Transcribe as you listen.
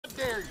I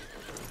dare you.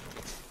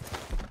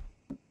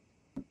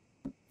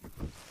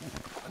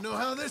 I know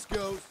how this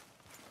goes.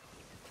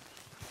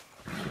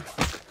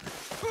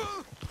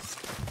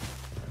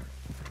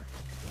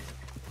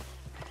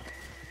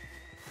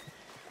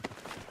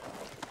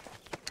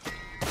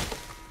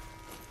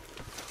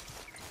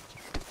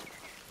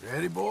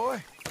 Ready,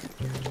 boy?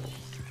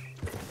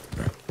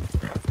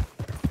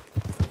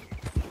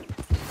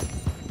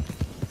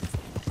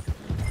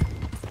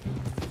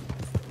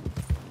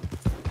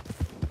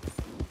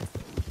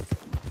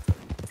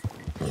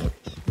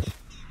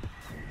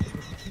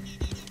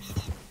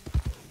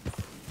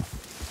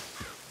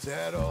 Is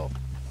that all?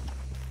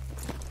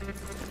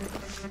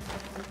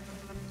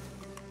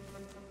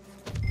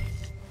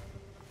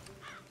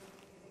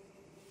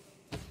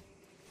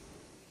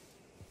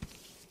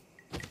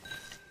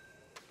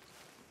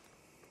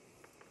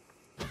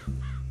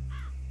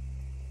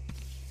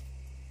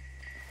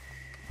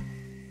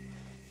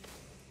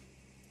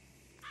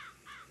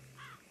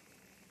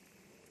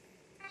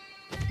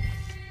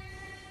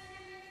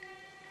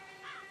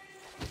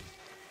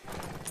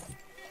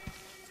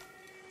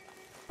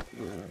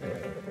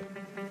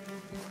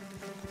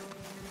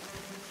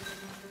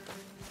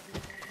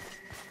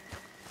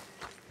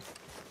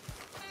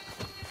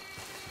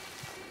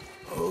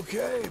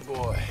 Okay,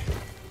 boy.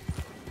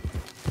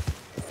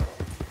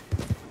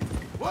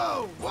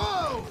 Whoa,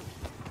 whoa!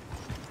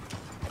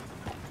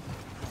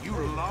 You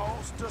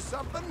lost or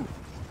something?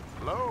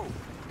 Hello?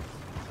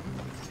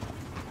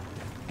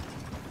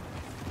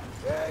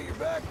 Yeah, your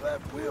back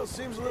left wheel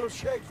seems a little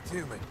shaky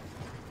to me.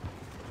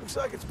 Looks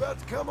like it's about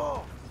to come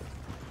off.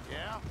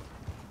 Yeah?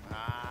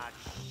 Ah,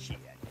 shit.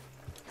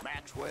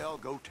 Maxwell,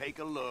 go take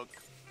a look.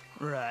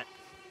 Right.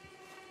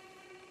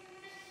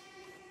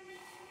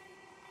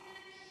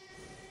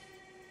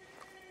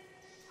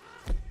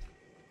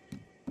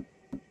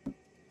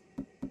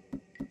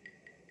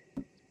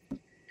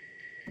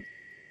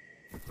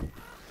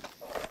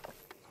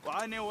 Well,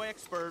 I'm no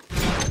expert.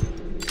 That's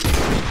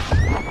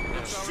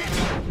all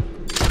right.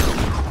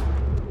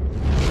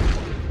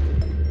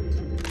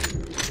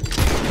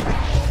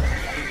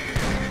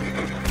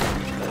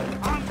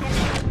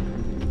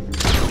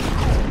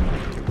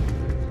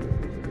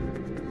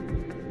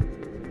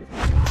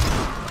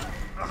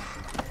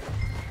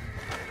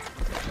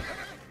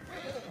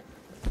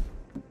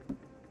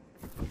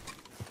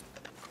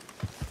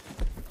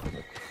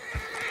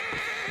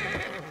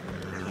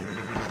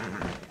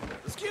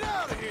 Let's get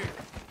out of here!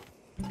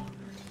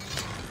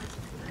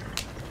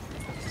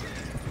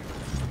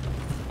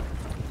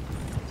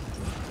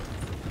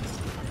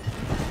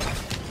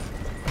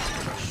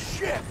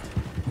 Shit!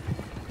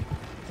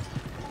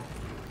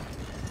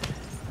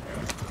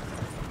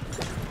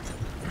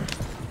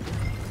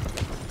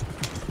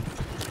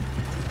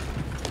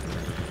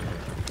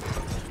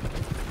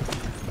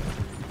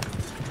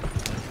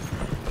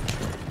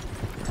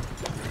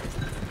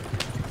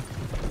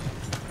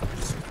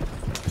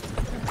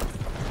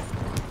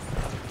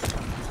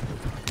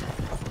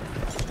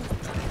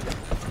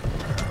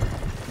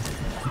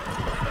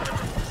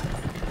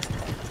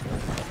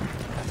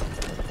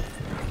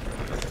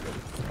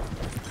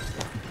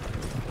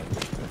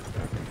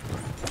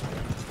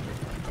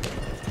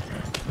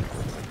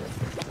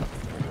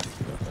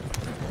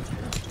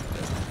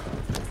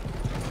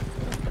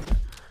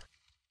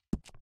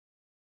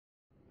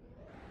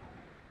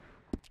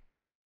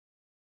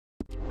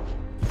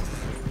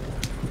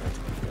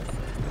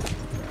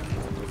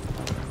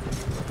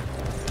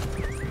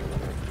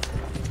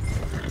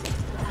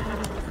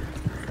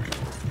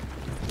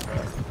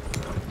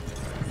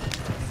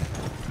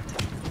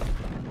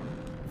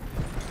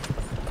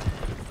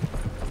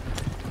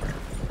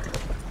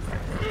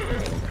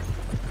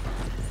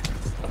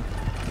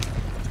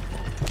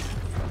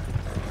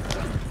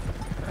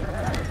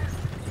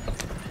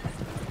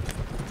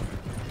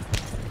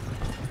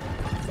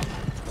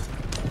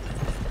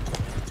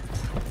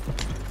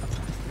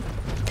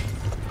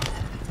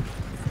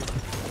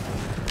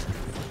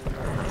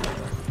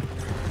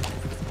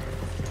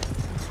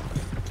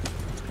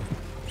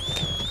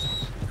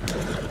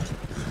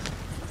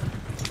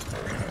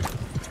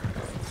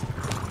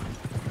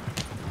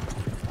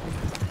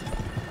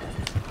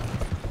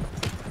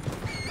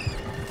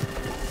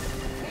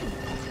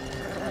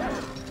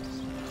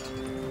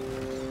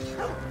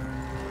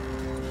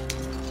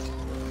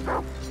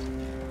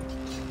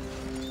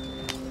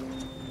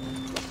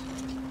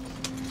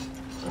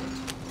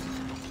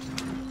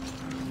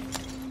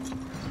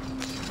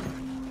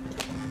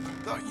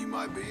 Thought you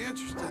might be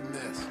interested in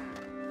this.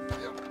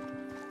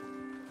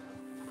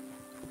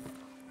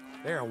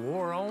 There a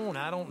war on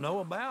I don't know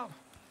about?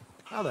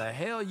 How the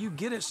hell you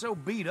get it so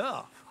beat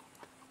up?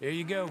 Here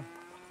you go.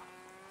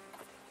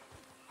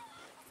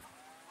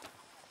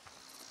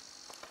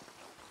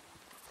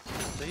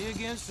 See you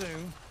again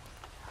soon.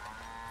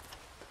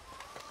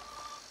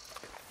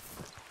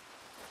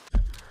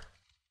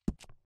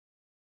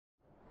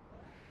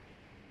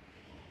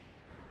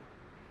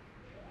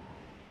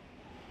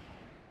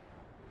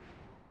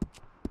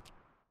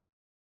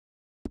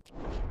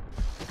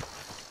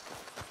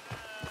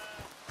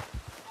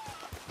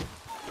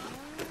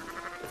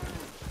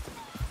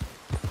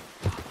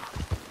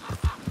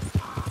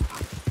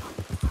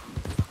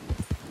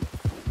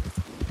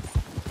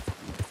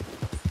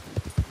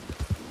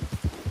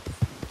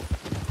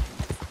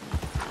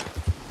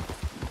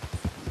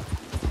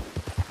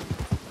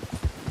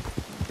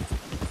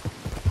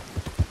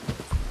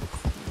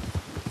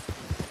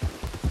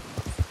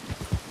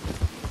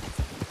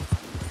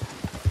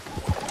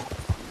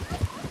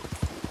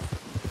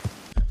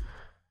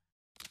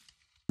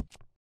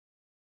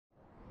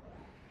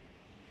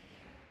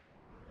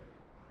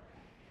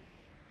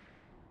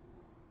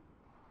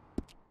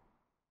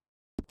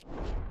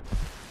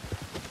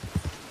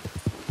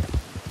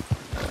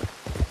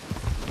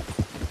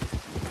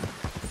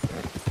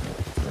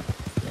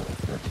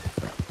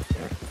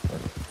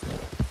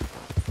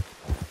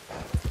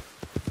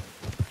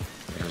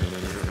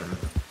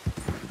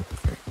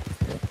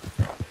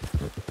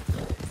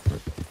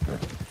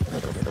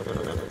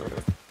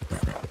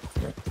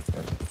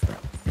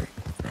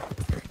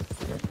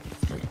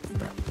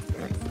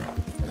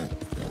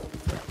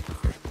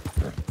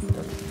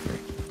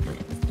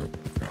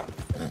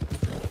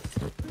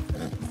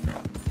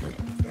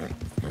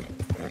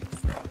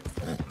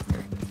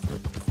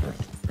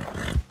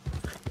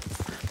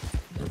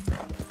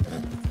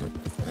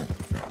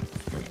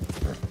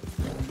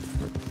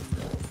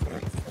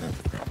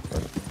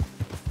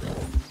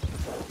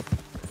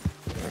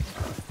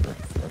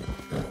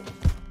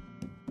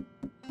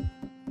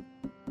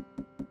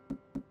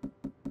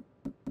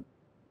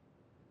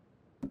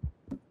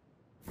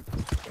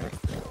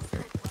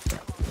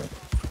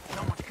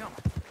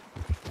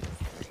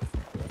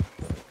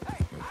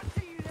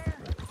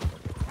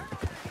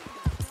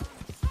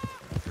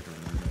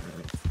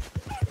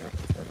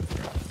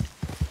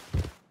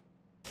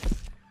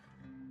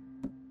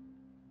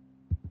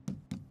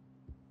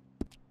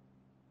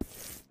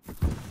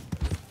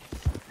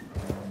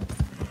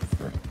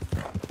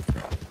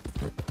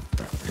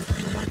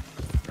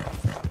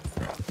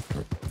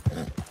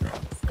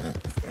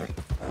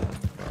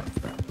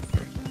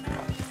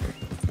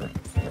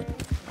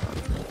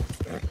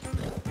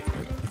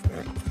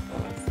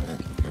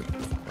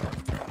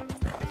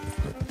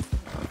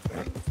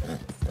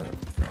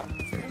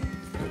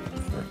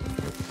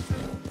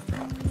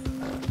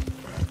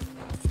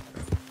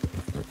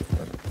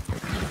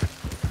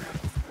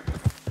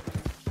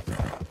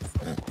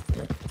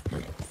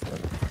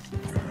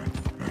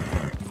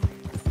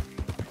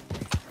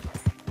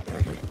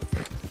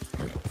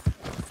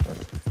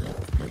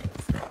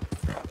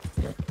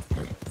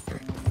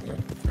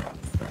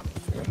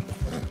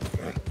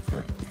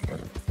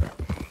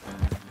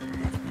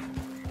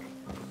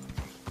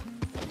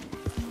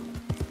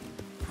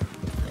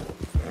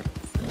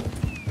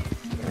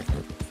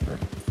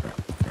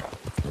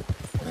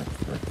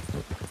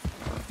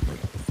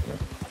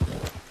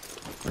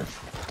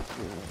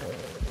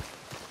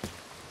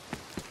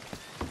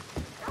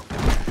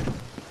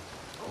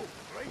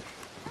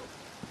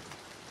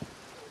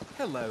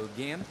 Hello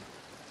again.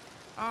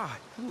 Ah,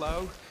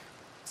 hello.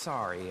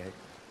 Sorry,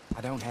 I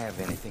don't have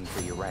anything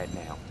for you right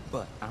now,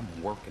 but I'm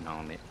working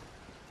on it.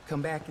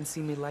 Come back and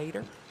see me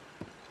later.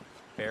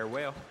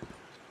 Farewell.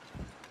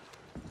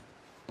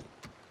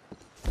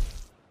 The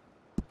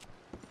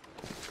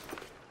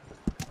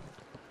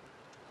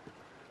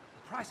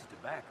price of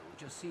tobacco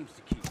just seems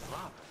to keep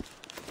dropping.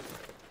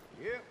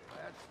 Yep,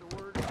 that's the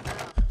word of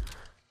mouth.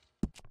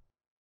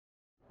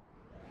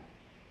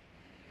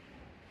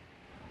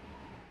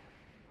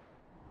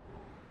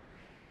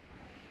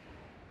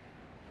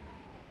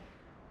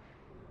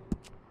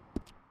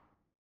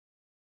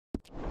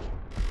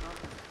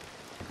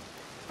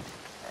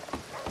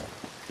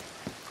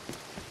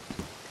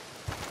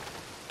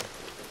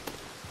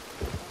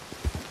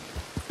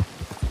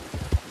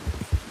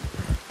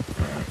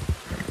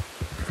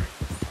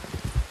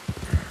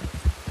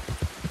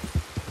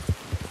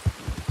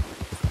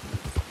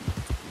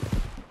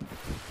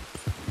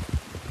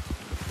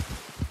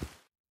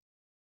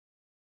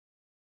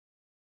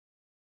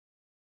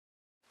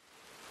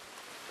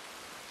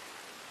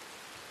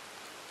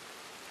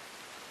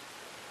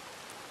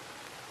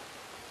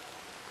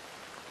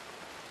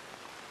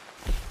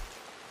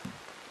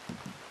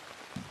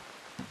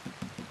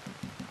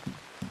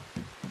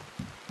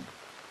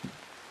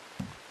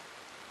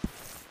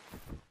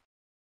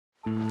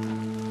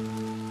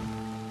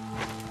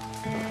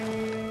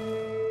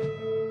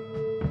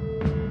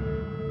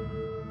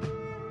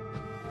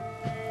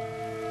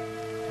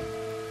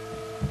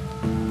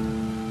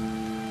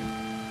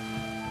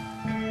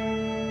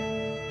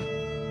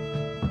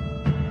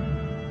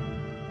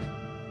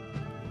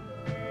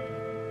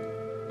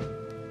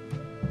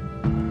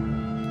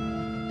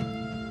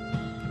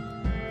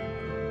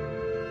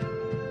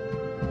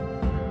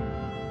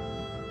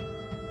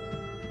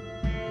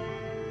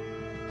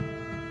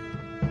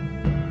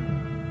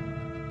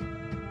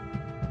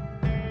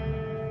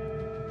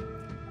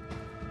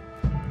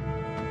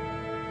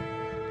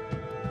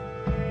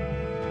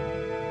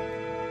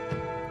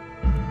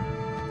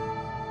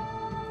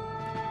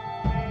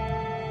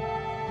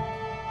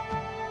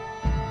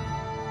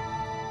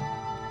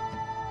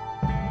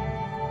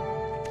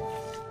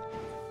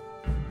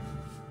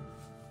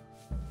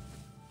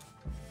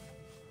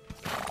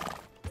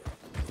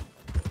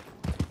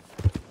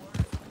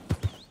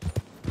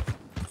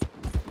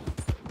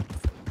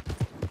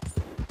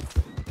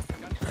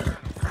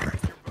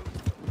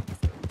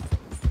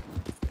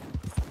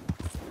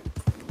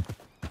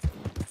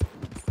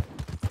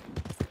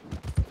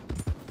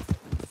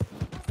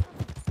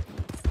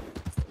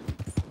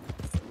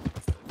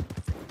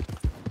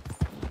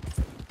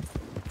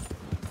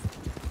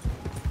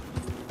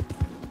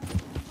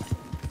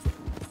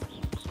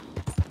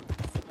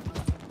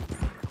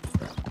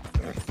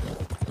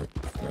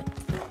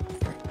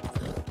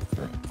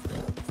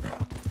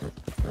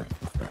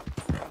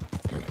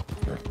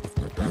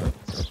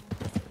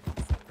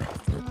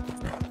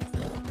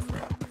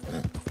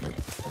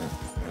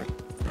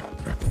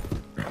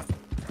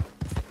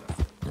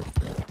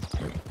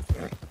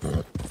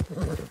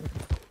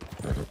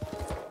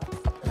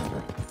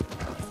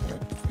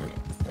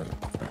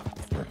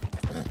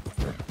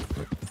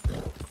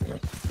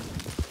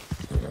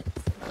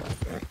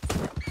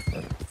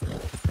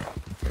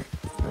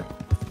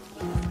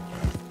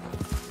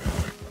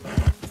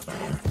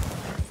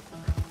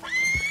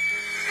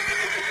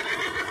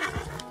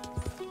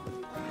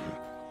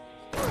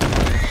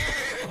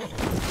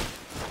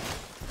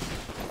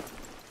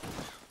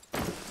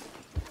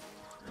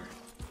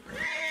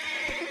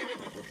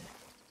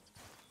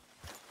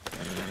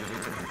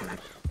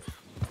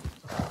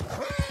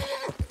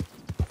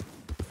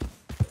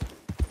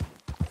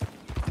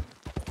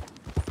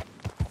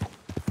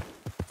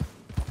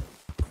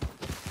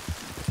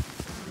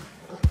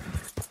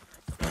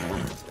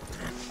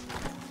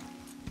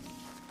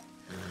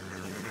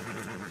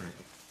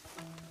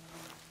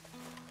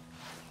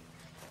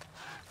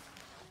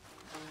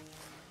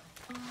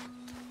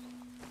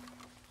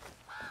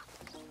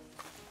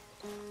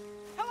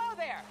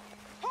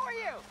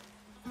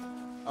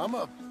 I'm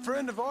a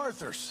friend of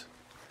Arthur's.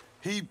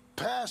 He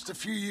passed a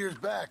few years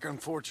back,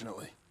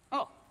 unfortunately.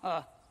 Oh,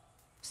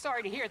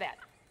 sorry to hear that.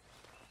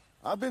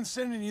 I've been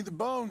sending you the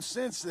bones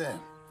since then.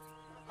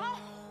 Oh,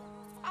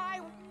 I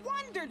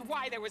wondered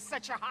why there was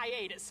such a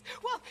hiatus.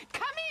 Well,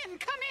 come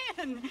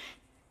in.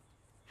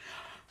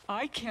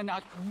 I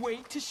cannot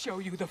wait to show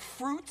you the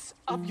fruits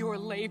of your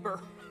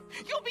labor.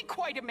 You'll be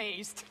quite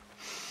amazed.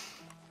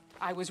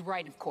 I was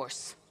right, of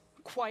course.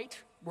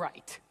 Quite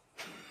right.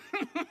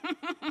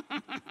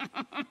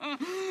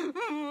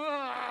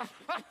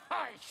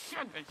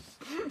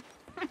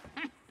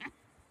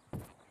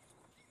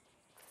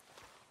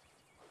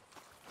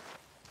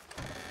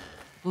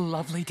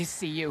 Lovely to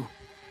see you.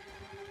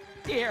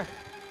 Dear,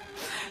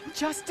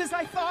 just as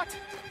I thought.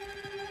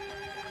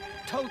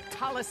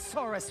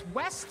 Totalosaurus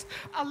West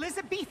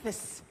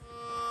Elizabethus.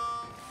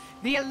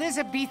 The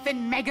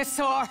Elizabethan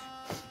Megasaur.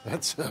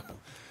 That's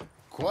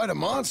quite a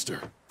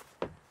monster.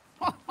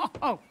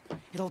 Oh,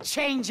 it'll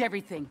change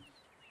everything.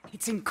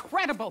 It's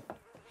incredible.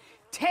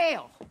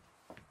 Tail,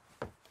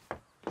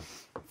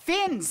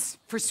 fins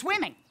for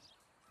swimming.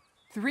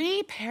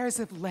 3 pairs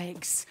of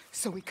legs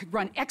so we could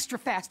run extra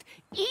fast,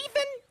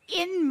 even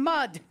in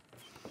mud.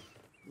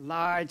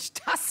 Large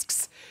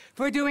tusks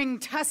for doing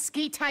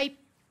tusky-type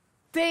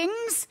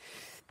things.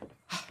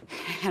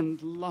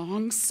 And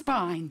long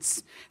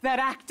spines that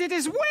acted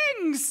as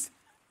wings.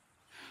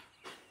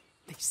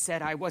 They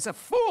said I was a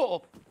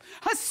fool,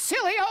 a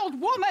silly old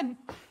woman.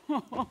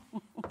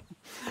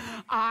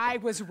 I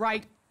was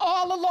right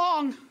all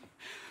along.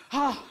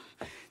 Oh,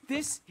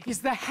 this is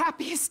the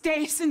happiest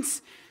day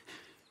since,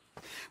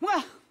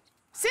 well,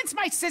 since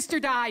my sister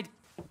died.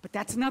 But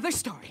that's another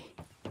story.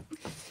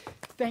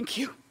 Thank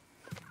you.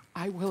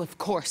 I will, of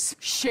course,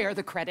 share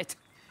the credit.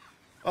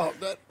 Oh,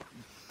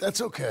 that's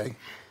okay.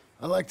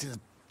 I like to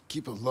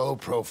keep a low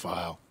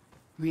profile.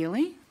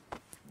 Really?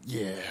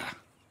 Yeah.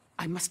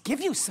 I must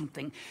give you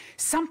something.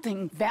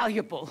 Something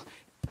valuable.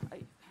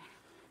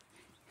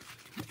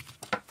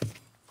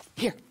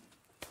 Here,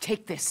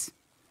 take this.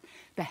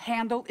 The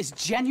handle is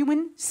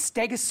genuine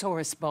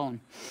Stegosaurus bone.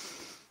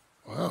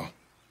 Wow.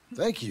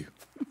 Thank you.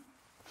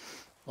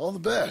 All the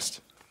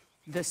best.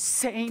 The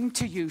same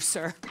to you,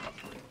 sir.